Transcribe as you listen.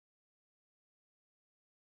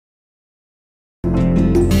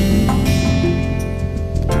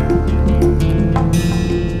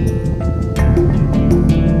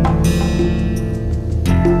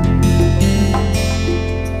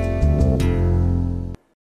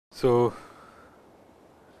So,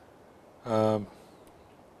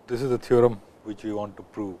 this is the theorem which we want to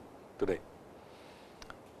prove today.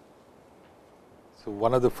 So,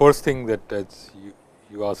 one of the first thing that as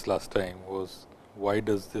you asked last time was why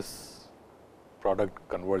does this product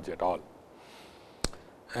converge at all?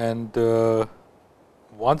 And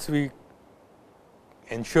once we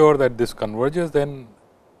ensure that this converges, then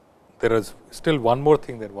there is still one more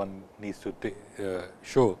thing that one needs to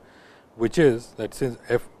show, which is that since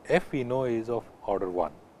f we know is of order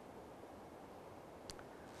 1,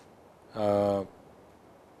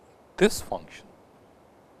 this function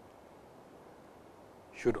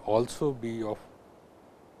should also be of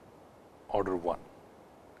order 1.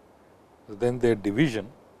 So, then their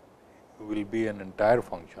division will be an entire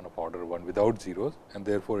function of order 1 without zeros, and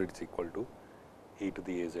therefore, it is equal to e to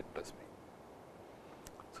the a z plus b.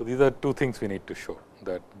 So, these are two things we need to show,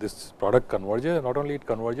 that this product converges, and not only it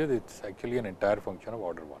converges, it is actually an entire function of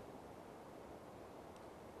order 1.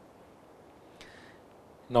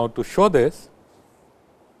 Now, to show this,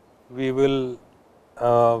 we will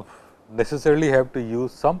necessarily have to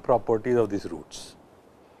use some properties of these roots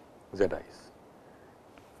z i's.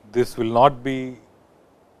 This will not be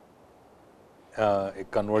a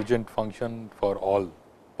convergent function for all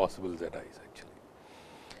possible z i's actually.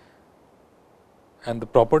 And the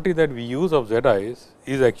property that we use of z i's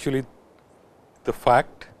is actually the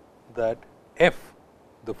fact that f,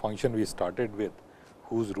 the function we started with,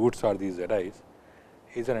 whose roots are these z i's,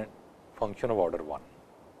 is a function of order 1.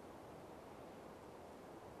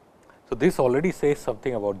 So, this already says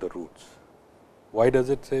something about the roots. Why does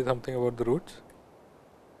it say something about the roots?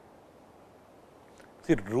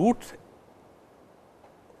 See, roots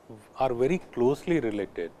are very closely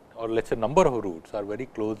related, or let us say number of roots are very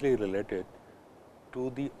closely related to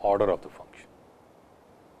the order of the function.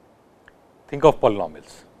 Think of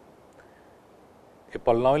polynomials. A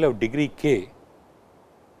polynomial of degree k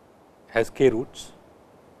has k roots,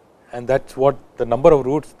 and that is what the number of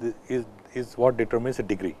roots is what determines the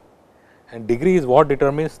degree, and degree is what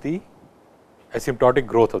determines the asymptotic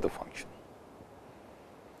growth of the function.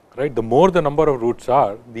 Right? The more the number of roots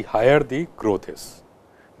are, the higher the growth is.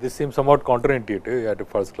 This seems somewhat counterintuitive at a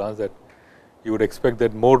first glance, that you would expect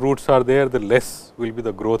that more roots are there, the less will be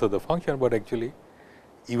the growth of the function, but actually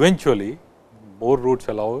eventually more roots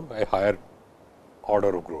allow a higher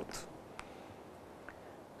order of growth.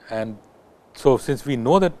 And so, since we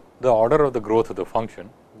know that the order of the growth of the function,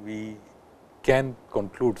 we can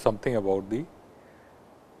conclude something about the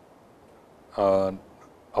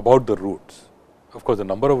roots. Of course, the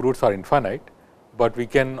number of roots are infinite, but we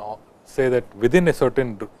can say that within a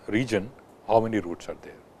certain region how many roots are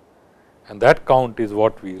there, and that count is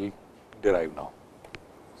what we will derive now.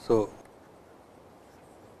 So,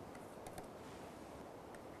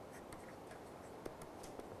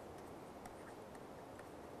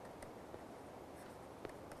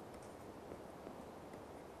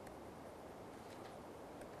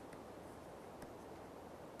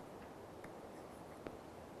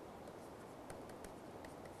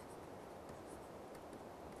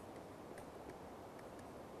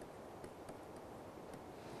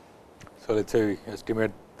 so let us say we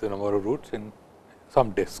estimate the number of roots in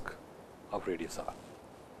some disk of radius r.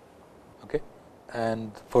 Okay.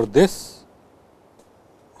 And for this,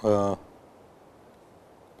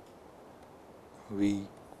 we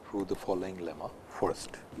prove the following lemma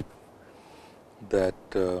first, that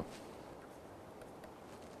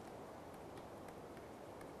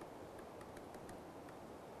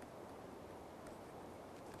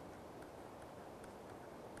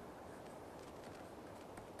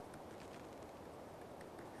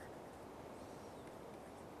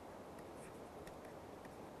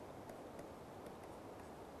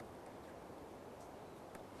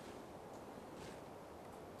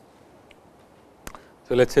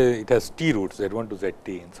so let us say it has t roots z1 to zt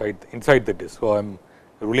inside the disk. So, I am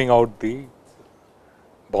ruling out the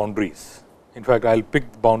boundaries. In fact, I will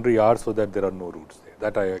pick boundary r so that there are no roots there,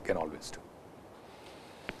 that I can always do.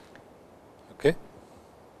 Okay.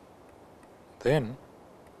 Then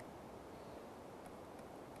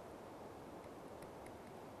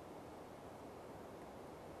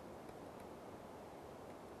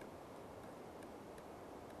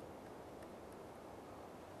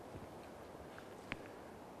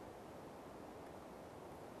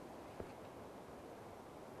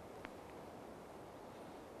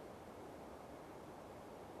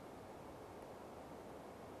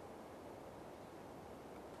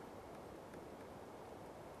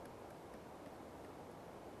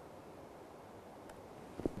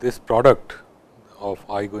this product of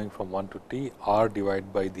I going from 1 to t r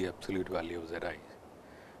divided by the absolute value of z I,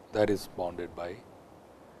 that is bounded by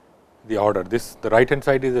the order. The right hand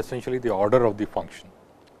side is essentially the order of the function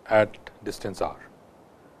at distance r,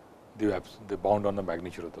 the bound on the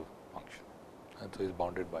magnitude of the function, and so is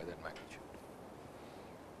bounded by that magnitude.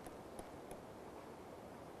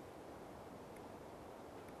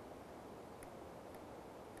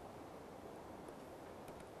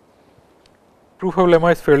 Proof of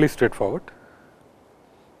lemma is fairly straightforward.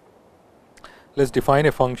 Let us define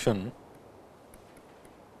a function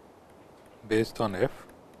based on f,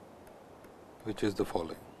 which is the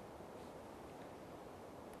following.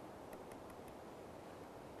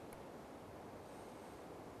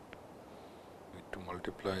 Need to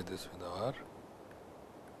multiply this with r.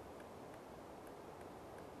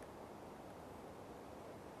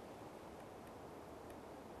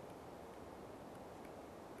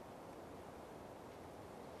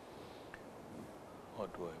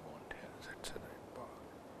 What do I want here? That's the right part.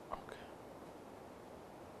 Okay.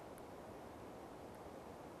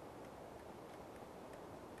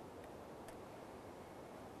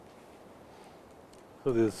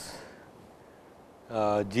 So, this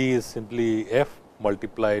G is simply f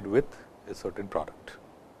multiplied with a certain product.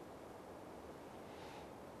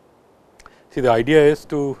 See, the idea is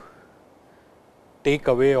to take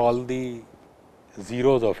away all the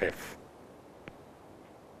zeros of f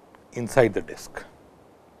inside the disk.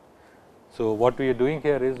 So, what we are doing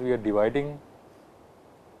here is we are dividing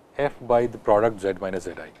f by the product z minus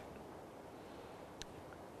zi,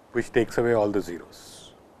 which takes away all the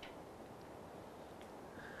zeros.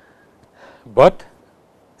 But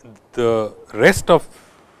the rest of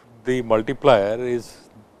the multiplier is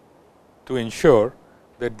to ensure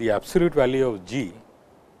that the absolute value of G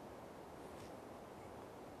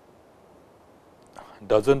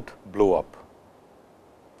does not blow up,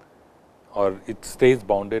 or it stays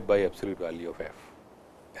bounded by absolute value of f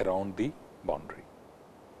around the boundary.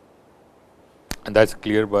 And that is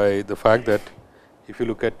clear by the fact that if you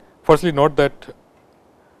look at, firstly note that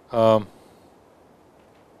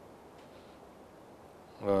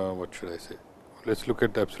what should I say? Let us look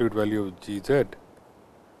at the absolute value of G z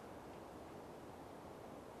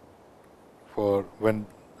for when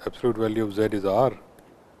absolute value of z is r.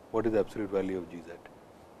 What is the absolute value of G z?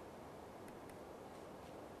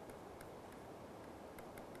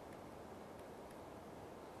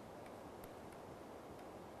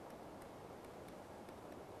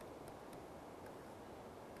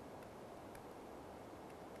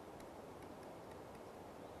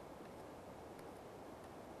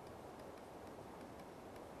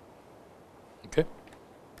 Okay.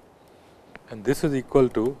 And this is equal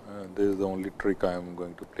to, this is the only trick I am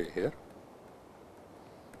going to play here.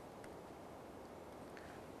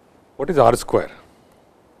 What is r square?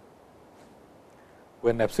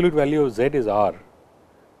 When absolute value of z is r,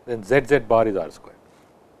 then z z bar is r square.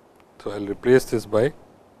 So, I will replace this by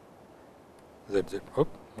z z. Oh,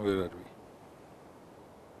 where are we?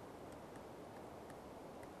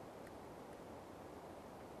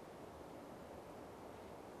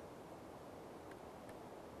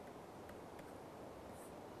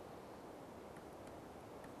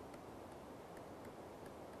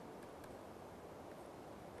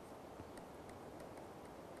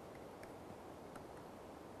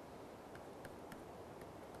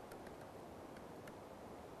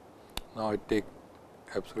 Now, I take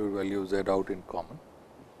absolute value of z out in common.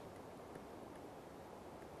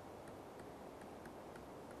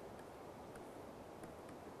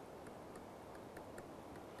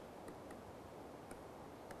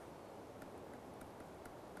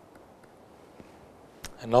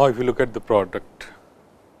 And now, if you look at the product,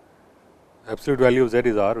 absolute value of z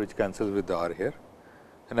is r, which cancels with the r here,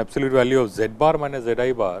 and absolute value of z bar minus z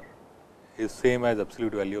I bar is same as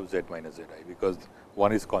absolute value of z minus z I, because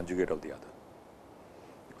one is conjugate of the other.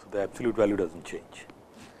 So, the absolute value does not change.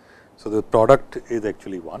 So, the product is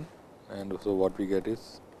actually 1, and so what we get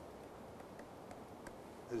is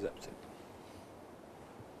absolute.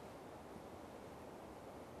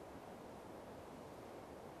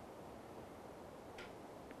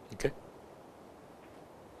 Okay.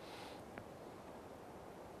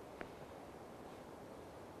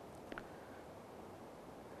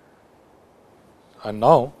 And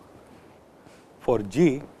now, for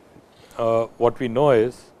G, what we know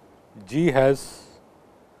is G is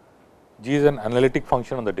an analytic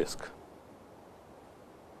function on the disk,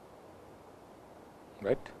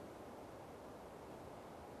 right?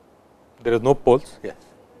 There is no poles. Yes.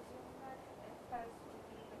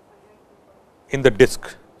 In the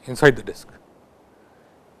disk, inside the disk.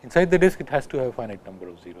 Inside the disk, it has to have a finite number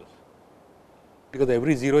of zeros, because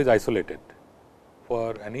every zero is isolated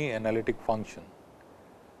for any analytic function.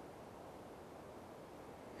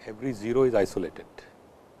 Every zero is isolated.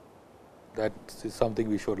 That is something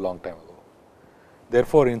we showed long time ago.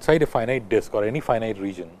 Therefore, inside a finite disk or any finite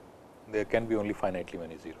region, there can be only finitely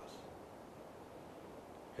many zeros.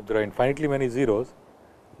 If there are infinitely many zeros,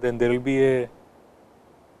 then there will be a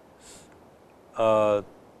how?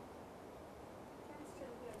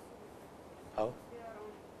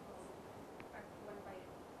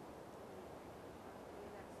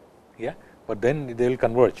 Yeah, but then they will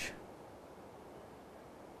converge.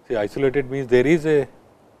 See, isolated means there is a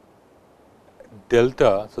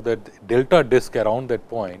delta, so that delta disk around that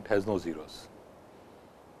point has no zeros.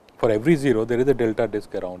 For every 0, there is a delta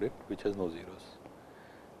disk around it which has no zeros.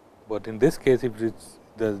 But in this case, if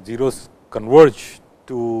the zeros converge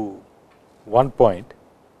to one point,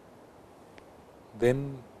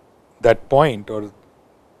 then that point or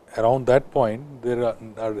around that point, there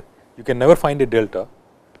are you can never find a delta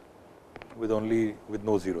with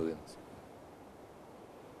no zeros in.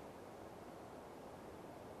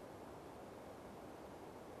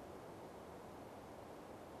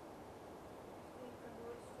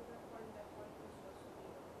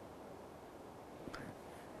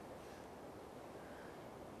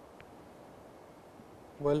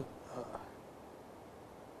 Well,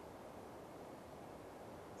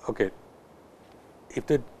 okay.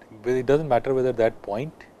 If it does not matter whether that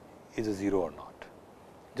point is a 0 or not.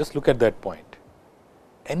 Just look at that point.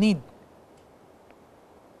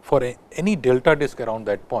 For any delta disk around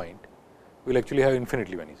that point, we will actually have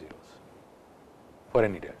infinitely many zeros for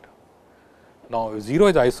any delta. Now, if 0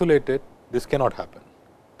 is isolated, this cannot happen,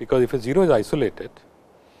 because if a 0 is isolated,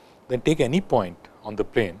 then take any point on the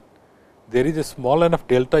plane, there is a small enough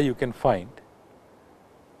delta you can find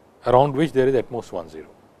around which there is at most one 0,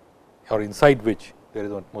 or inside which there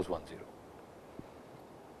is at most one 0.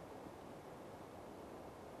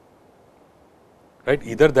 Right?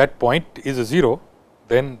 Either that point is a 0,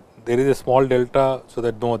 then there is a small delta, so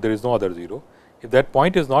that there is no other 0. If that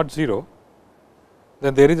point is not 0,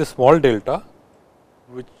 then there is a small delta,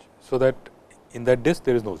 which so that in that disk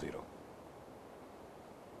there is no 0.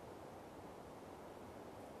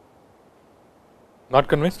 Not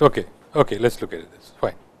convinced? Okay. Okay, let us look at this.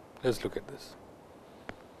 Fine. Let us look at this.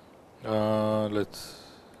 Let us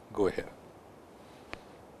go here.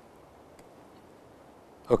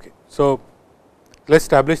 Okay. So, let us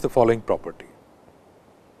establish the following property.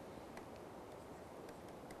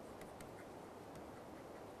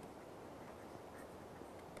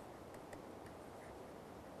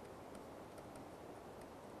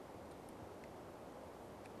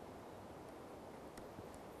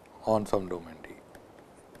 On some domain D.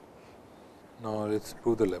 Now, let us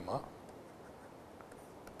prove the lemma.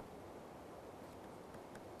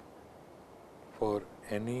 For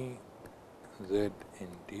any z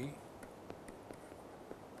in D,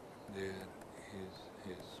 there is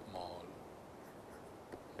a small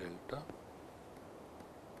delta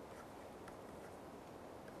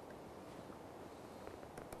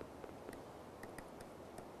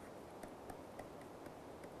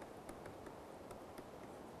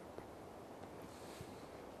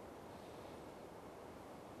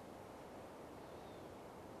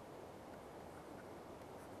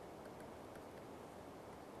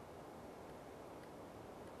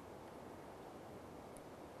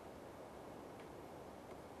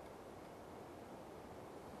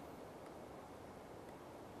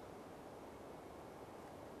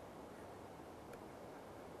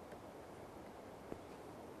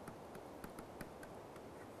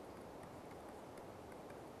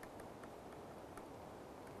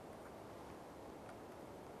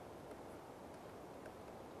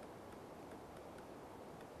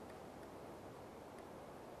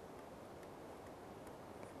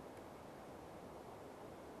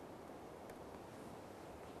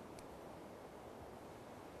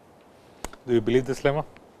Do you believe this lemma?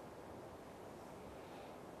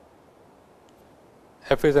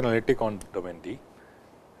 F is analytic on domain D.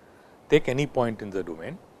 Take any point in the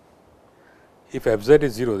domain. If f z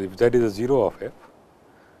is 0, if z is a 0 of f,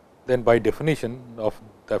 then by definition of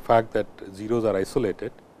the fact that zeros are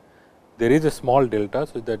isolated, there is a small delta,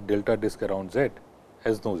 so that delta disk around z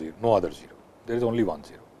has no other 0. There is only one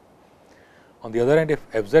 0. On the other hand, if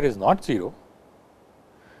f z is not 0,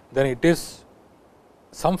 then it is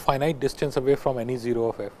some finite distance away from any 0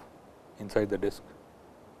 of f inside the disk,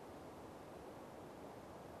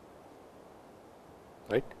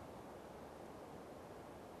 right.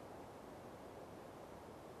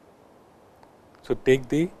 So, take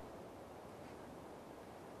the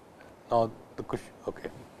now the question, okay.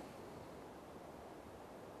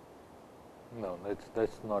 No,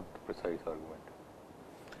 that's not the precise argument.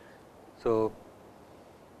 So,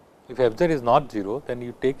 if f z is not 0, then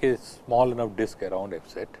you take a small enough disk around f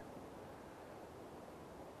z,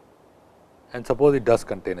 and suppose it does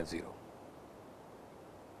contain a 0.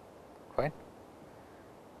 Fine.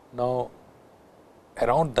 Now,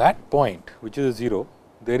 around that point which is a 0,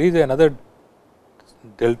 there is another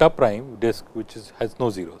delta prime disk which has no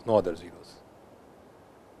zeros, no other zeros,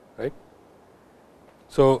 right.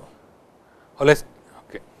 So, let us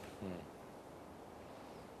okay.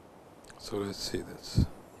 So, let us see this.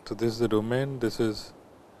 So, this is the domain, this is,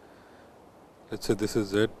 let us say this is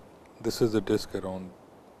Z, this is the disk around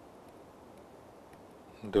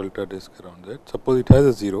delta disk around Z. Suppose it has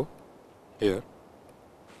a 0 here,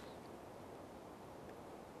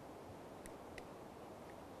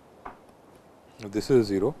 this is a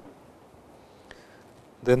 0,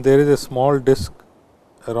 then there is a small disk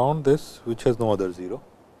around this which has no other 0,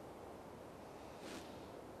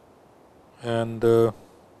 and or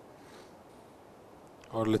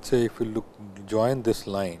let us say if you join this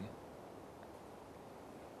line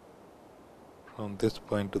from this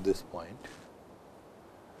point to this point,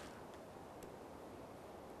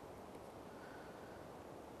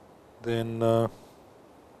 then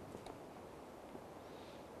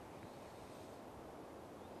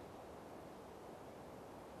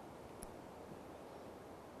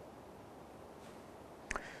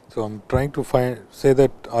so I am trying to say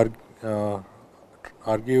that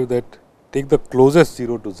argue that take the closest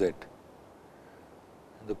 0 to Z. And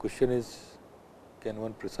the question is, can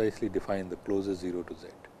one precisely define the closest 0 to Z?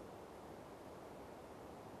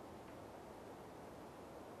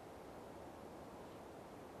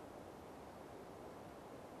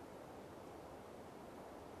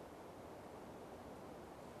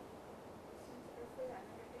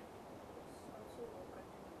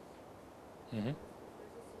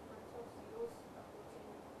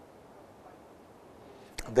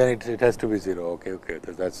 Then it has to be 0. Okay,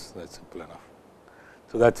 that's simple enough.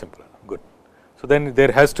 So that's simple enough. Good. So then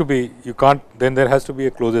there has to be, you can't, then there has to be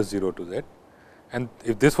a closest 0 to Z, and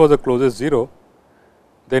if this was a closest 0,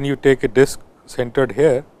 then you take a disk centered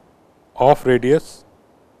here of radius.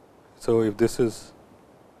 So if this is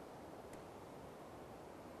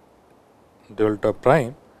delta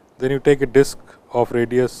prime, then you take a disk of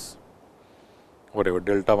radius whatever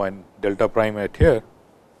delta prime at here,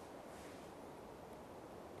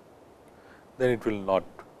 then it will not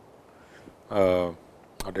or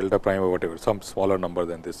delta prime or whatever, some smaller number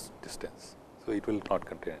than this distance. So, it will not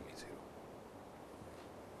contain any 0.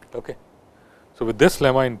 Okay. So, with this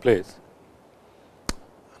lemma in place,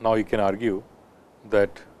 now you can argue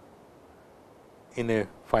that in a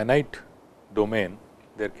finite domain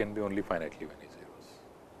there can be only finitely many zeros.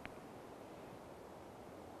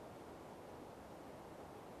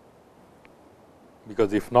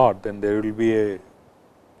 Because if not, then there will be a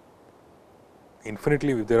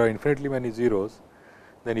infinitely, if there are infinitely many zeros,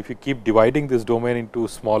 then if you keep dividing this domain into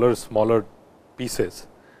smaller pieces,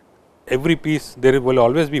 every piece, there will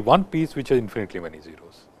always be one piece which has infinitely many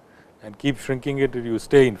zeros, and keep shrinking it, you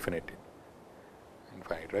stay infinite,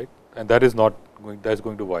 right, and that is not going, that is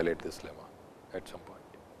going to violate this lemma at some point.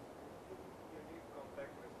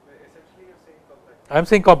 I am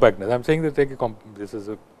saying compactness, I am saying that take a this is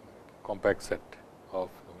a compact set of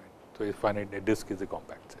domain. So, if finite, a disk is a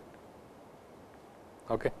compact set.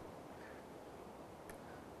 Okay.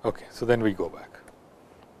 Okay. So, then we go back.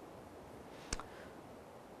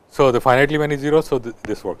 So, the finitely many zeros, so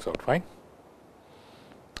this works out fine.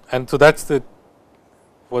 And so, that is the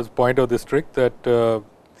point of this trick, that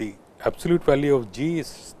the absolute value of G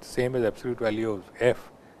is same as absolute value of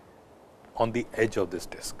F on the edge of this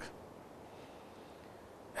disk.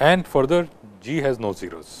 And further, G has no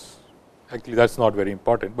zeros. Actually, that is not very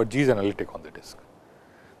important, but G is analytic on the disk.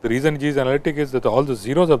 The reason G is analytic is that all the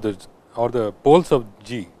zeros of the, or the poles of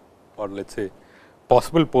G, or let us say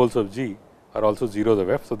possible poles of G, are also zeros of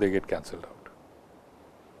F. So, they get cancelled out.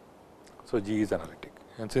 So, G is analytic,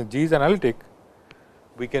 and since G is analytic,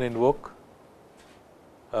 we can invoke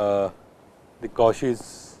the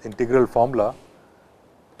Cauchy's integral formula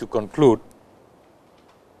to conclude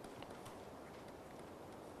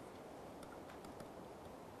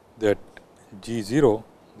that G0,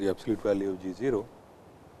 the absolute value of G0,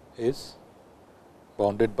 is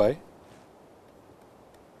bounded by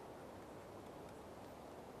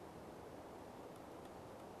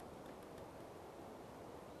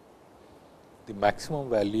the maximum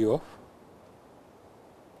value of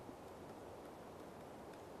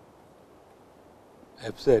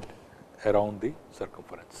Fz around the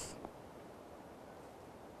circumference.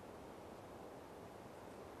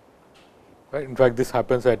 Right. In fact, this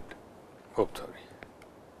happens at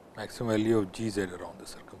maximum value of Gz around the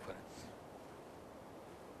circumference.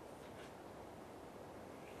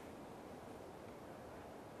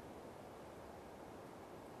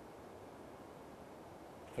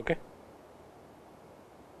 Okay.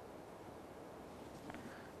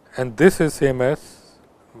 And this is same as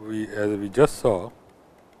we just saw,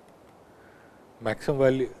 maximum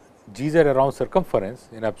value Gz around circumference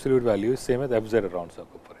in absolute value is same as Fz around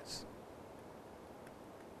circumference.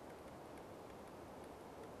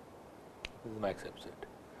 This is max Fz.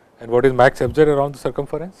 And what is max Fz around the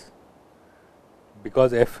circumference?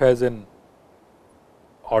 Because F has an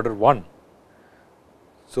order 1.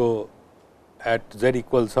 So, at z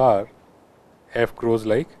equals r, F grows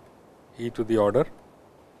like e to the order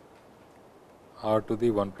r to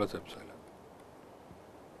the 1 plus epsilon.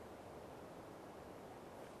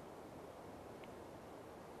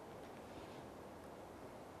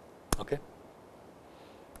 Okay.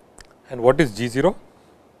 And what is G0?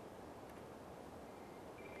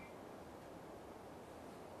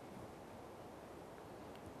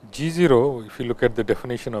 G0, if you look at the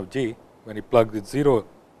definition of G, when you plug the 0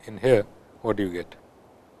 in here, what do you get?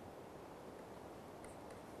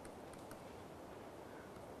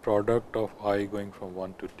 Product of I going from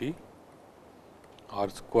 1 to t, r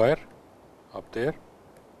square up there,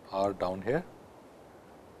 r down here,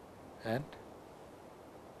 and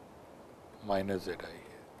minus zi here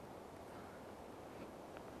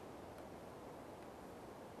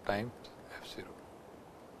times f0.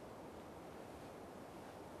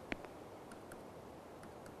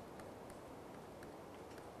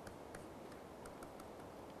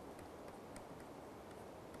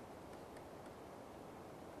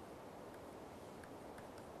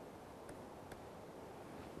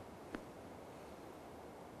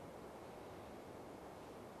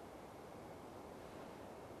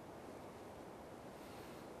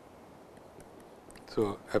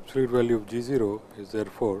 So, absolute value of G0 is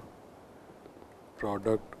therefore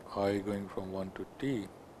product I going from 1 to t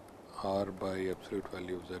r by absolute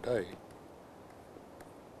value of zi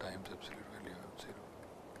times absolute value of f0.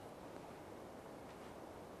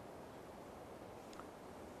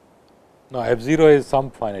 Now, f0 is some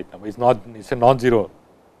finite number, it is a non-zero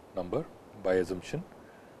number by assumption,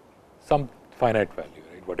 some finite value,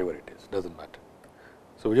 right, whatever it is, does not matter.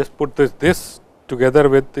 So, we just put this together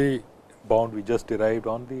with the bound we just derived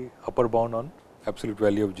on the upper bound on absolute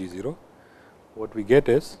value of G0. What we get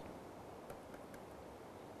is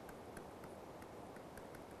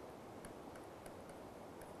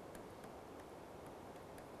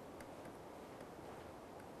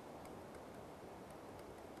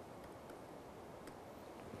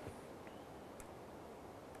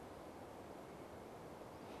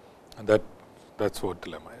and that is what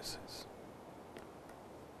the lemma is.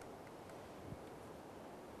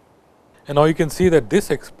 And now you can see that this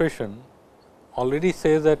expression already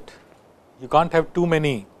says that you can't have too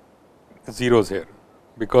many zeros here,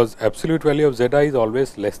 because absolute value of zi is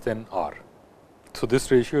always less than r. So,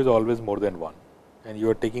 this ratio is always more than 1, and you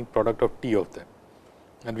are taking product of t of them,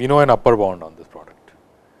 and we know an upper bound on this product.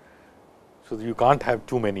 So, you can't have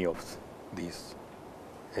too many of these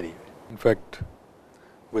anyway. In fact,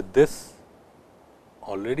 with this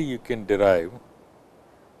already you can derive,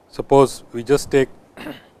 suppose we just take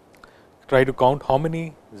try to count how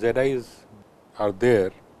many zi's are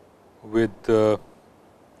there with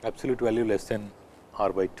absolute value less than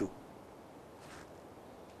r by 2.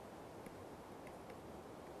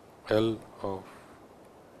 L of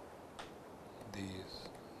these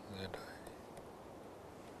zi.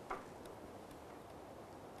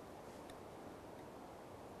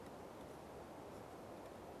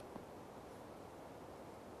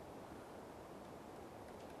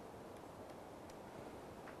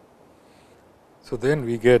 So, then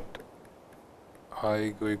we get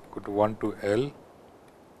I go equal to 1 to L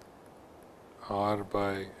r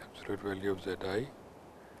by absolute value of zi.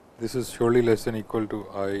 This is surely less than equal to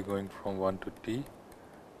I going from 1 to t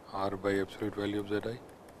r by absolute value of zi,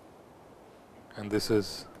 and this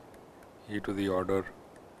is e to the order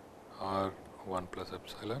r 1 plus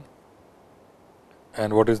epsilon.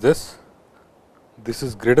 And what is this? This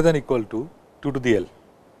is greater than equal to 2 to the L.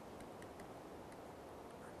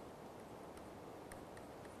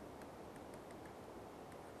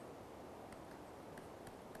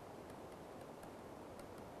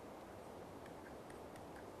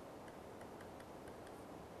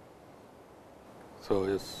 So,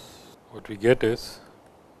 yes, what we get is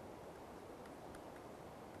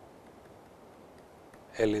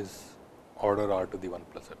L is order r to the 1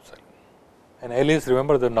 plus epsilon, and L is,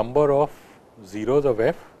 remember, the number of zeros of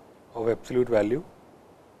f of absolute value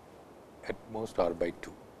at most r by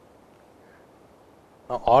 2.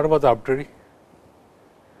 Now, r was arbitrary.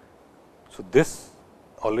 So, this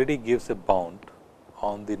already gives a bound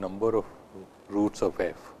on the number of roots of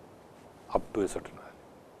f up to a certain value.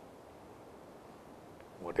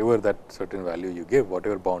 whatever that certain value you give,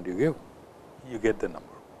 whatever bound you give, you get the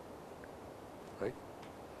number, right.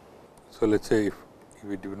 So, let us say if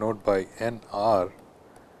we denote by n r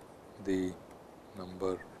the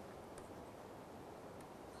number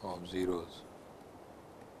of zeros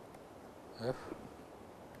f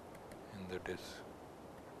in the disk.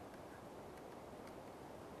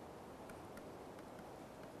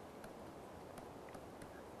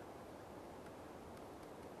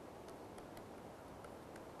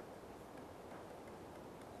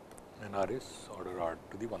 And r is order r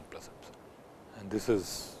to the 1 plus epsilon. And this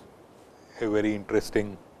is a very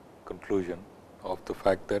interesting conclusion of the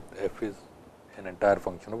fact that f is an entire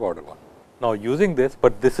function of order 1. Now, using this,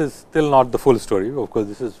 but this is still not the full story, of course,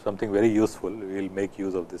 this is something very useful, we will make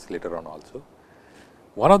use of this later on also.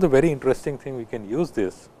 One of the very interesting thing we can use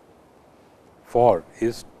this for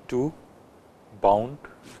is to bound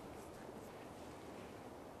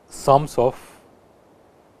sums of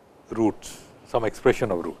roots, some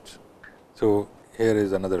expression of roots. So, here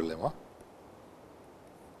is another lemma.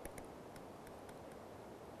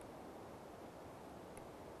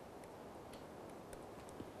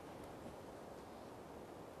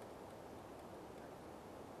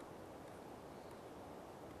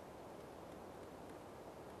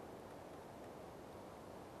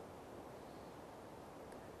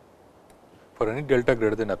 For any delta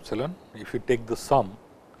greater than epsilon, if you take the sum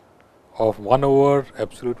of 1 over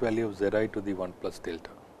absolute value of Z I to the 1 plus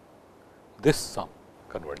delta, this sum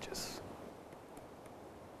converges.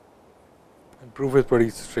 And proof is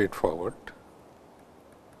pretty straightforward.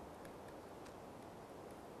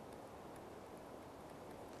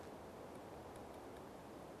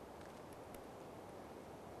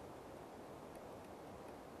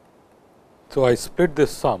 So, I split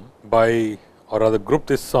this sum by, or rather group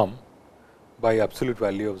this sum by absolute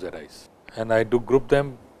value of Z I's, and I do group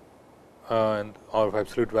them of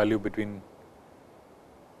absolute value between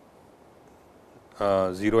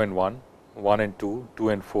 0 and 1, 1 and 2, 2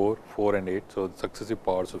 and 4, 4 and 8. So, successive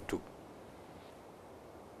powers of 2.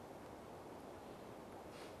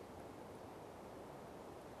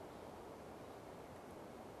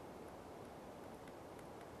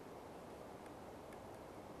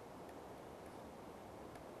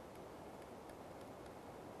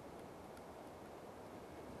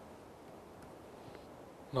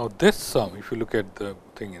 Now, this sum, if you look at the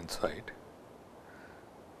thing inside,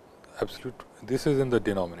 absolute, this is in the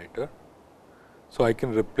denominator. So, I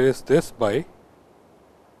can replace this by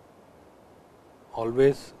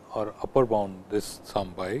always or upper bound this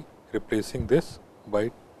sum by replacing this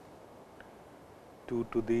by 2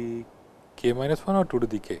 to the k minus 1 or 2 to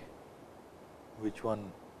the k, which one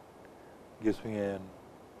gives me an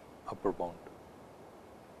upper bound.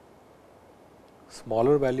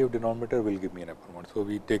 Smaller value of denominator will give me an upper bound. So,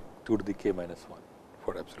 we take 2 to the k minus 1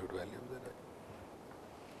 for absolute value of Z I.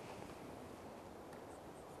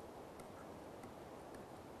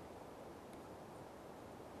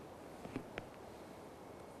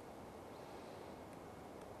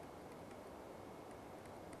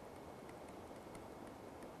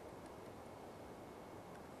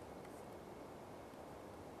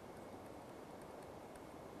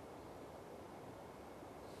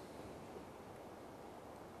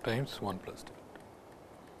 Times 1 plus delta,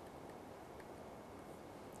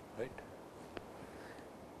 right.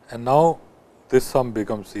 And now, this sum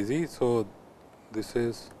becomes easy. So, this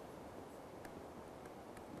is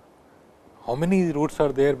how many roots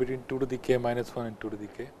are there between 2 to the k minus 1 and 2 to the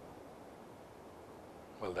k?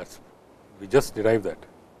 Well, that is, we just derived that.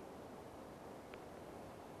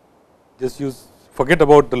 Just forget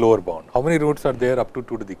about the lower bound. How many roots are there up to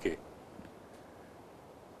 2 to the k?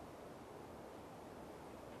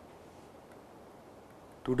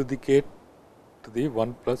 2 to the k to the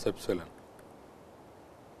 1 plus epsilon,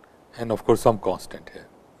 and of course, some constant here.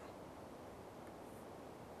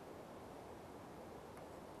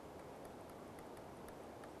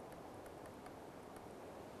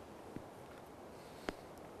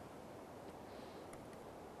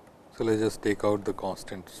 So, let us just take out the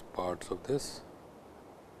constant parts of this.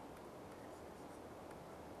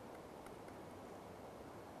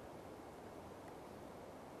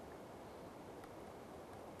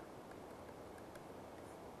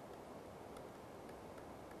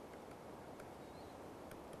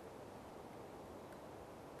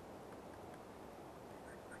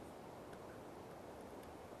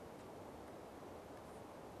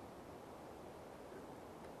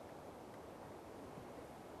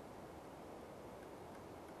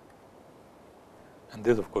 And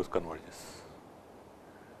this of course converges.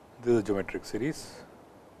 This is a geometric series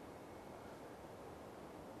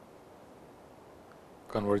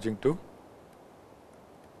converging to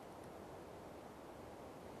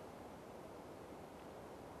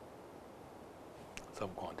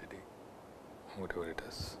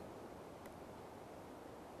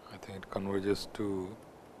think it converges to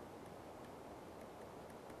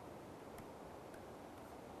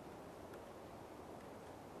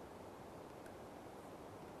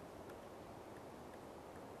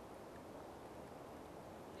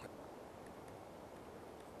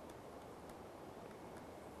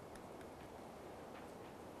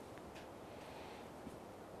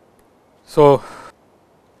so,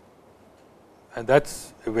 and that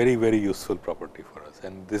is a very useful property for us,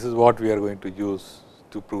 and this is what we are going to use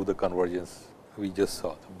to prove the convergence we just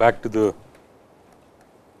saw. So, back to the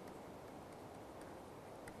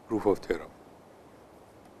proof of theorem.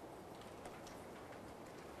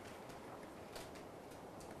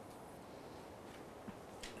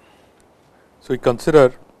 So, we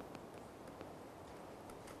consider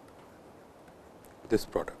this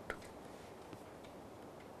product.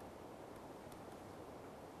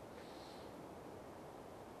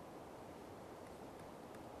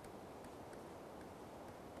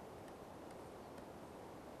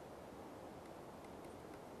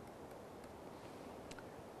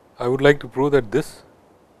 I would like to prove that this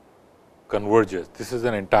converges. This is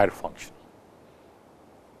an entire function,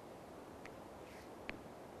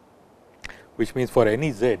 which means for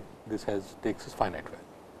any z, this takes as finite value.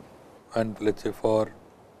 And let us say for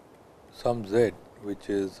some z,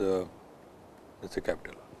 which is let us say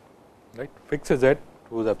capital R, right? Fix a z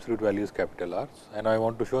whose absolute value is capital R, and I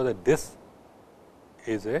want to show that this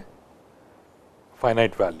is a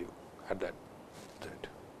finite value at that z.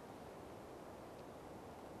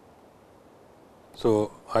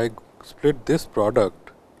 So, I split this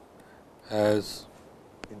product as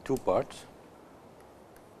in two parts,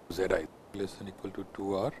 z I less than equal to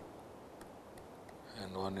 2 r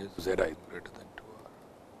and one is z I greater than 2 r.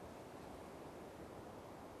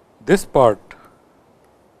 This part,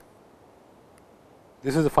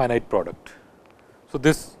 this is a finite product. So,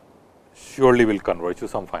 this surely will converge to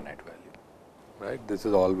some finite value, right. This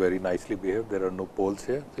is all very nicely behaved, there are no poles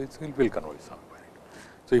here, so it will converge some finite.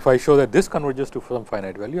 So, if I show that this converges to some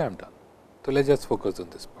finite value, I am done. So, let us just focus on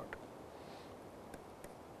this part.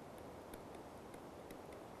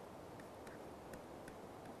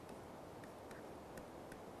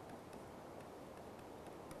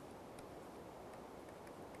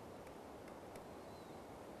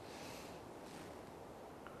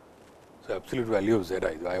 So, absolute value of z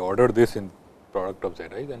I ordered this in product of z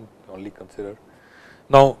I and only consider.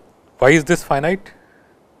 Now, why is this finite?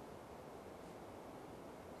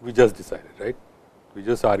 We just decided, right. We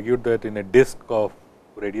just argued that in a disk of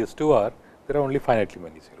radius 2 r, there are only finitely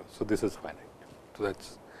many zeros. So, this is finite. So,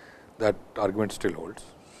 that argument still holds.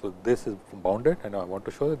 So, this is bounded and I want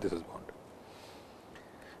to show that this is bounded.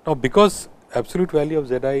 Now, because absolute value of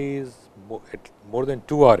z I is more than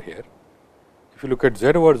 2 r here, if you look at z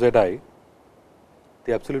over z I,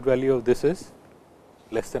 the absolute value of this is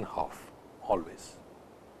less than half always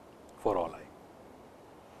for all I.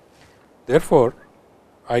 Therefore,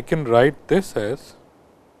 I can write this as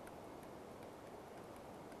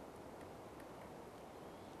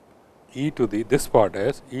e to the this part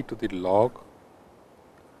as e to the log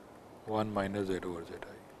 1 minus z over z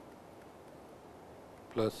I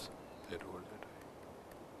plus z over z I.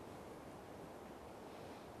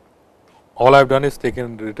 All I have done is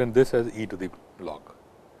written this as e to the log.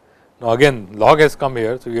 Now, again log has come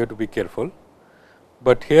here, so you have to be careful,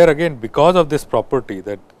 but here again because of this property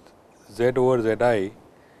that z over z I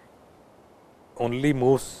only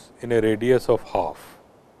moves in a radius of half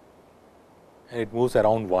and it moves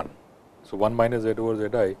around 1. So, 1 minus z over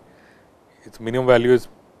z I, its minimum value is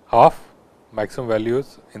half, maximum value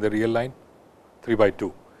is in the real line 3 by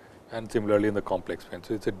 2 and similarly in the complex plane.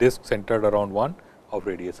 So, it is a disk centered around 1 of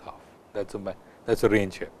radius half, that is a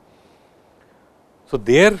range here. So,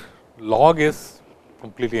 their log is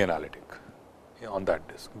completely analytic on that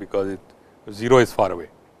disk because 0 is far away.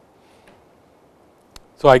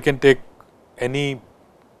 So, I can take any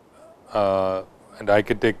and I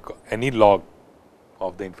can take any log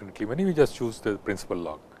of the infinitely many, we just choose the principal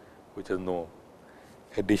log, which has no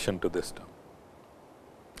addition to this term.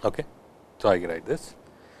 Okay. So, I can write this.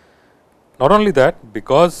 Not only that,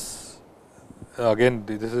 because again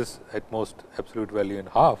this is at most absolute value in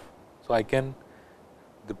half. So, I can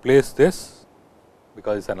replace this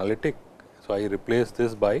because it is analytic. So, I replace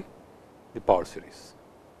this by the power series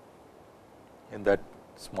in that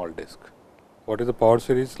small disk. What is the power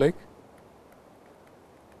series like?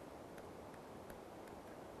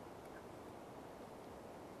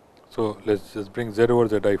 So, let us just bring z over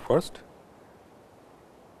z I first.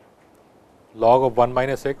 Log of 1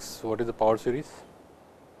 minus x, what is the power series?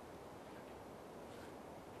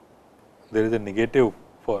 There is a negative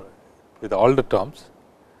for with all the terms,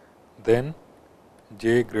 then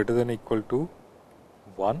j greater than or equal to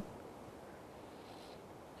 1,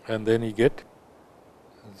 and then you get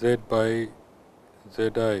z by z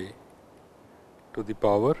I to the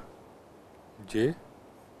power j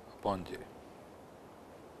upon j.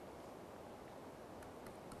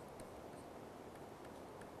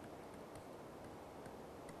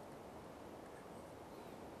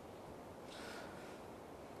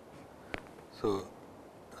 So,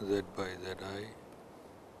 z by z I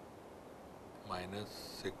minus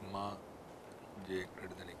sigma j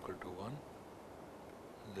greater than or equal to 1,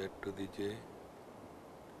 z to the j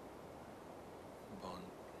upon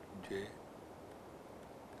j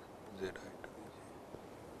z I to the j.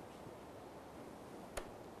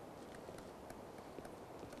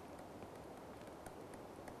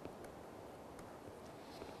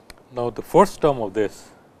 Now, the first term of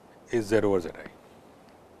this is z over z I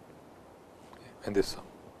in this sum,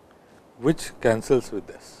 which cancels with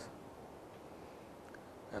this,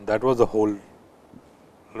 and that was the whole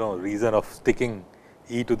reason of sticking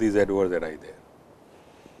e to the z over z I there.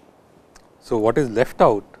 So, what is left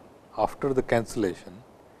out after the cancellation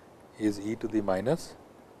is e to the minus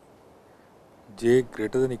j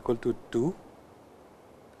greater than or equal to 2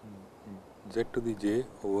 z to the j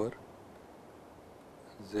over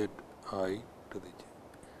z I to the j.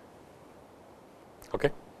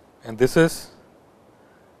 Okay. And this is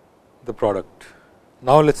the product.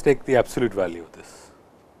 Now, let us take the absolute value of this.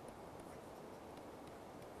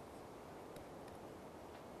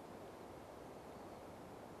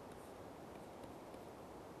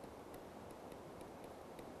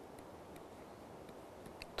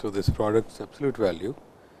 So, this product's absolute value,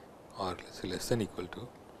 or let us say less than or equal to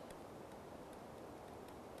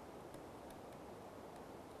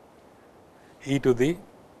e to the,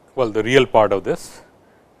 the real part of this.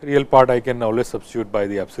 Real part I can always substitute by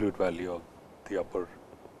the absolute value of the upper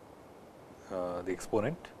the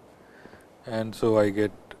exponent, and so I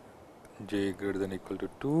get j greater than or equal to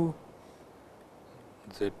 2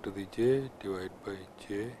 z to the j divided by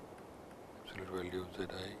j absolute value of z I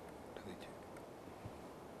to the j.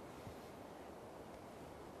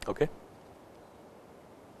 Okay.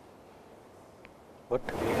 What?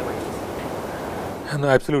 And the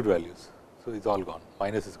absolute values. So, it is all gone,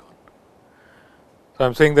 minus is gone. So, I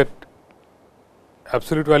am saying that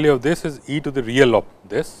absolute value of this is e to the real of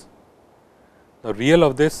this. The real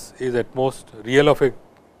of this is at most real of a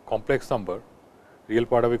complex number, real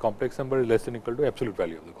part of a complex number is less than or equal to absolute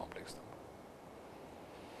value of the complex number.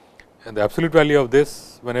 And the absolute value of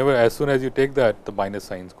this, whenever as soon as you take that, the minus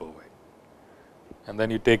signs go away, and then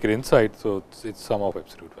you take it inside. So, it is sum of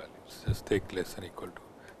absolute values, just take less than or equal to.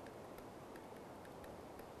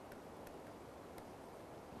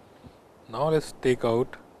 Now, let us take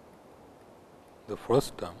out the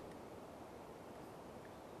first term,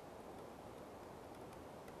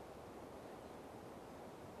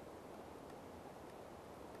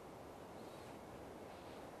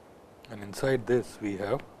 and inside this we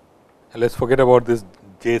have, and let us forget about this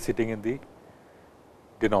j sitting in the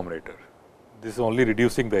denominator. This is only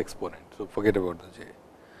reducing the exponent. So, forget about the j.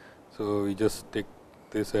 So, we just take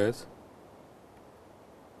this as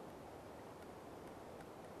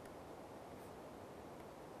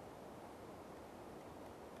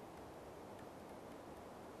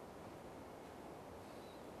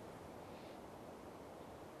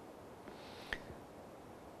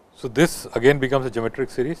so, this again becomes a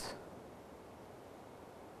geometric series,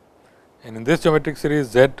 and in this geometric series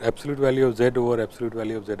z absolute value of z over absolute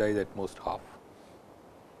value of z I is at most half.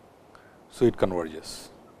 So, it converges,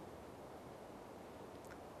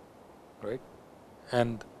 right,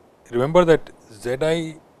 and remember that z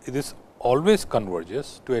I this always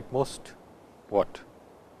converges to at most what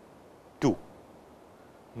 2,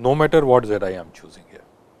 no matter what z I am choosing here,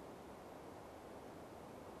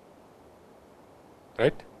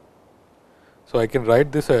 right. So, I can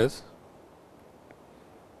write this as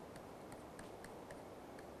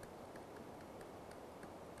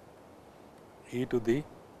e to the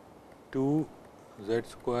 2 z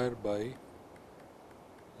square by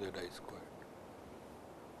z I square,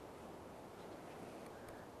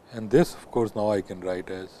 and this of course, now I can write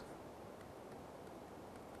as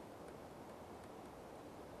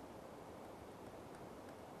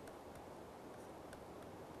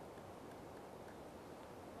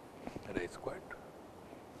z I squared.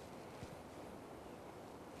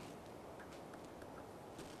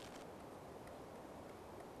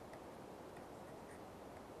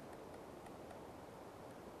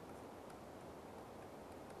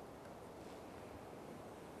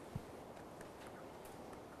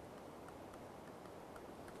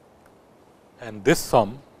 And this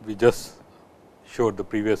sum we just showed the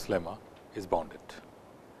previous lemma is bounded,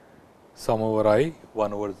 sum over I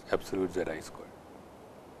 1 over absolute Z I square.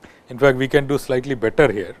 In fact, we can do slightly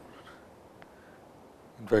better here.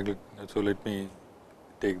 In fact, so let me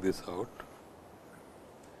take this out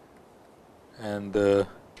and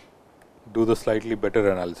do the slightly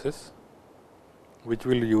better analysis, which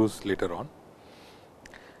we will use later on.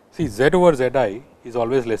 See, Z over Z I is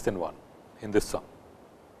always less than 1 in this sum,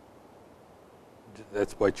 that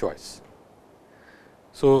is by choice.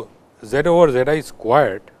 So, Z over Z I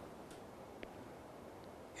squared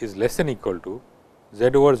is less than equal to Z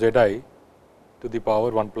over Z I to the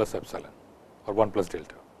power 1 plus epsilon or 1 plus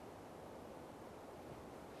delta.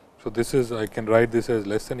 So, this is, I can write this as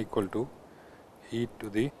less than equal to e to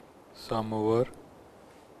the sum over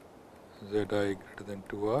Z I greater than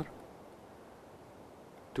 2 r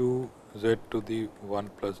 2 Z to the 1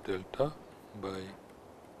 plus delta by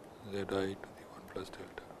Z I to the 1 plus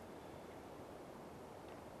delta.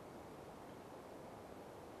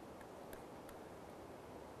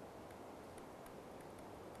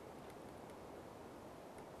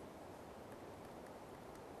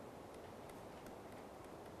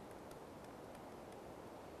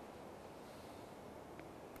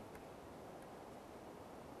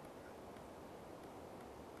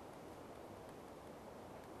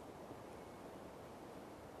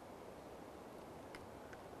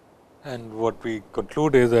 And what we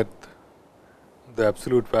conclude is that the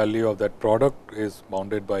absolute value of that product is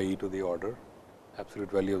bounded by e to the order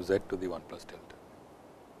absolute value of z to the 1 plus delta.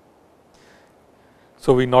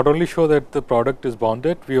 So, we not only show that the product is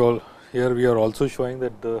bounded, we are also showing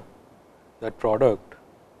that that product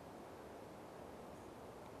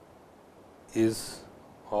is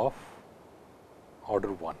of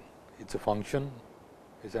order 1. It is a function,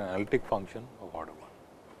 it is an analytic function of order 1.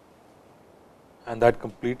 And that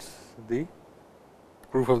completes the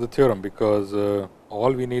proof of the theorem, because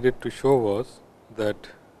all we needed to show was that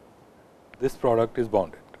this product is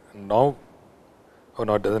bounded. And now, oh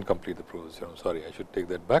no, it does not complete the proof of the theorem, sorry, I should take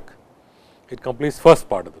that back. It completes first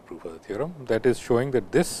part of the proof of the theorem, that is showing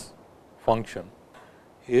that this function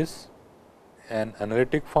is an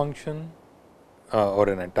analytic function or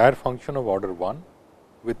an entire function of order 1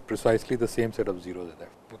 with precisely the same set of zeros as f.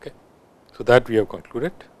 Okay. So, that we have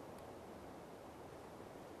concluded.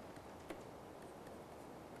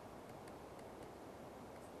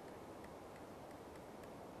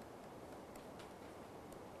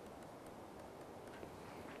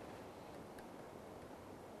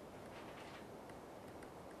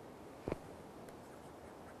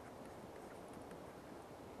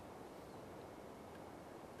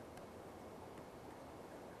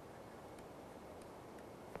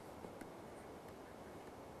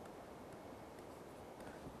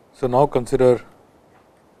 So, now consider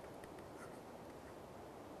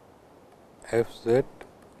f z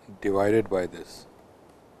divided by this.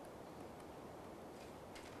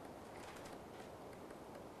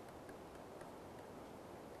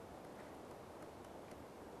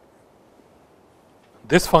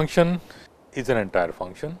 This function is an entire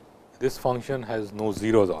function. This function has no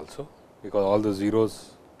zeros also, because all the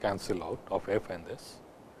zeros cancel out of f and this.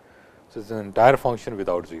 So, it is an entire function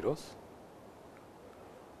without zeros.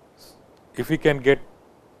 If we can get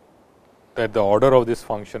that the order of this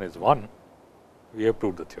function is 1, we have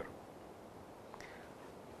proved the theorem.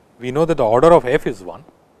 We know that the order of f is 1.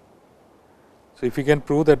 So, if we can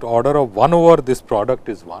prove that order of 1 over this product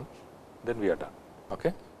is 1, then we are done.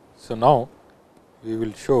 Okay. So, now we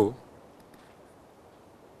will show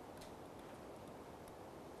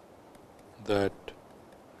that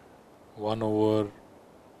 1 over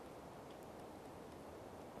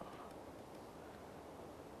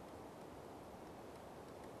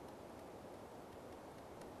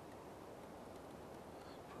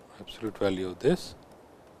absolute value of this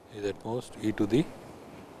is at most e to the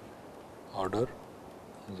order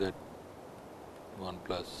z 1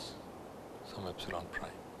 plus some epsilon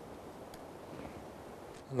prime.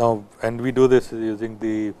 Now, and we do this using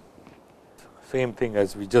the same thing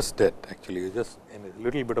as we just did, actually just in a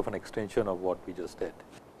little bit of an extension of what we just did.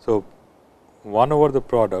 So, 1 over the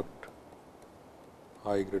product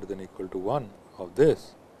I greater than equal to 1 of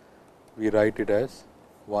this, we write it as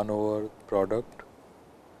 1 over product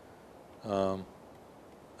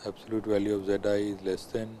absolute value of z I is less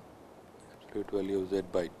than absolute value of z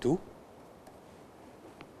by 2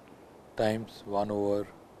 times 1 over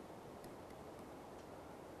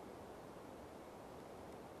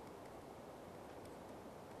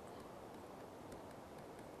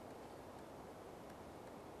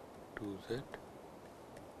z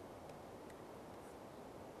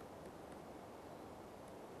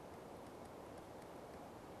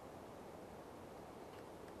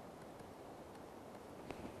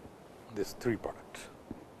this 3 products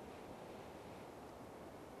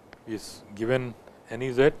is given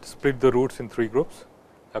any z, split the roots in 3 groups,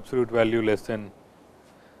 absolute value less than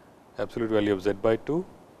absolute value of z by 2,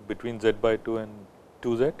 between z by 2 and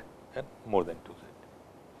 2z, and more than 2z.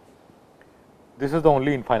 This is the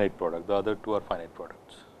only infinite product, the other 2 are finite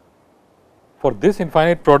products. For this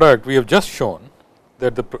infinite product, we have just shown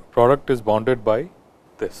that the product is bounded by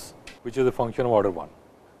this, which is a function of order 1.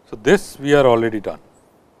 So, this we are already done.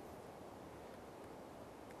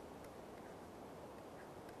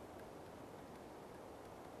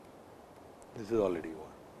 This is already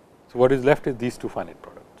over. So, what is left is these 2 finite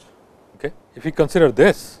products. Okay. If we consider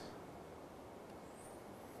this,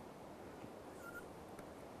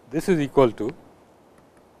 this is equal to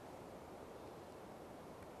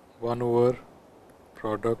 1 over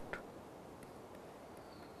product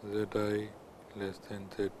z I less than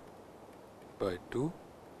z by 2,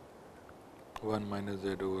 1 minus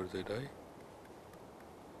z over z I,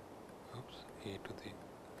 e to the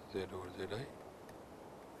z over z I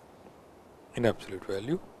in absolute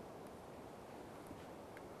value,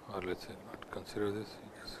 or let us say not consider this,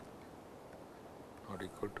 it is not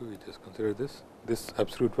equal to, we just consider this. This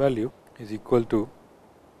absolute value is equal to,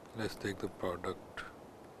 let us take the product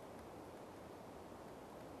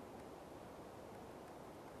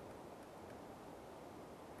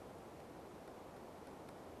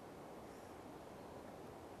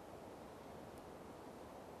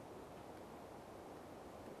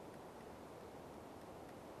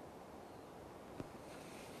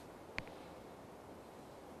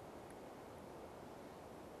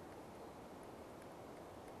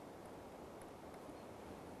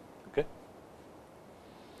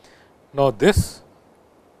Now, this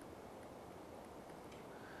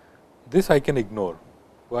I can ignore.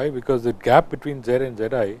 Why? Because the gap between z and z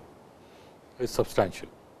I is substantial.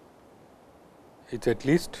 It is at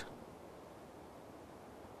least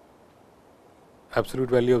absolute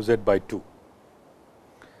value of z by 2,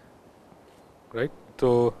 right.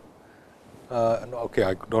 So, okay,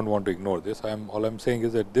 I do not want to ignore this. All I am saying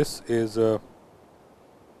is that this is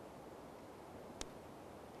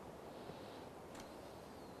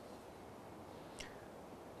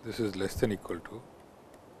this is less than equal to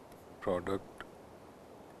product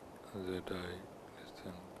z I less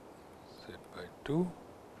than z by 2.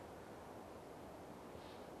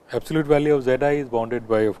 Absolute value of z I is bounded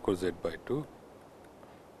by, of course, z by 2.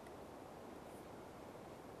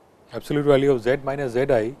 Absolute value of z minus z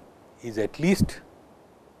I is at least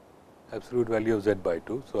absolute value of z by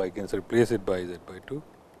 2. So, I can replace it by z by 2,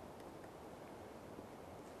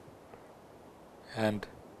 and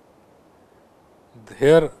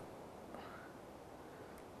here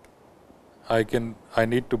I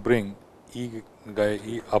need to bring E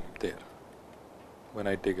up there when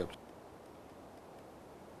I take up.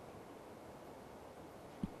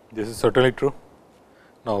 This is certainly true.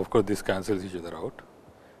 Now, of course, this cancels each other out.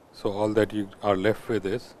 So, all that you are left with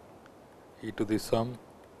is e to the sum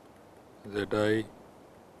z I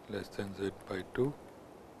less than z by 2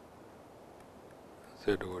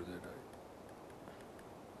 z over z I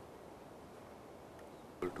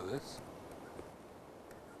equal to this.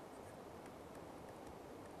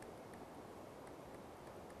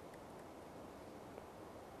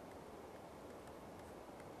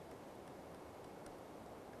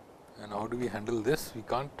 And how do we handle this? We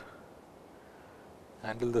can't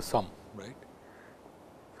handle the sum, right?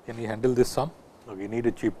 Can we handle this sum? No, we need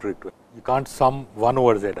a cheap trick to it. You can't sum 1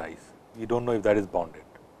 over z i's. You don't know if that is bounded.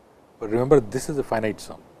 But remember, this is a finite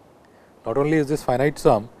sum. Not only is this finite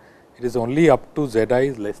sum, it is only up to z I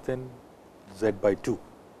is less than z by 2.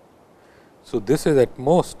 So, this is at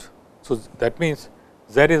most. So, that means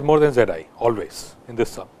z is more than z I always in this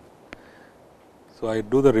sum. So, I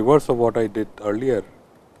do the reverse of what I did earlier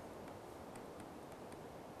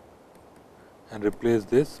and replace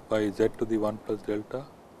this by z to the 1 plus delta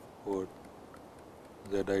over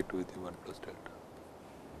z I to the 1 plus delta.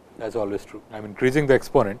 That is always true. I am increasing the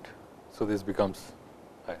exponent. So, this becomes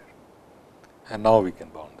higher, and now we can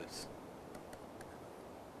bound this.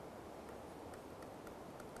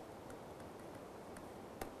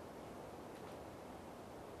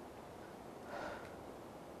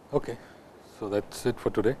 Okay. So, that is it for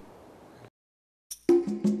today.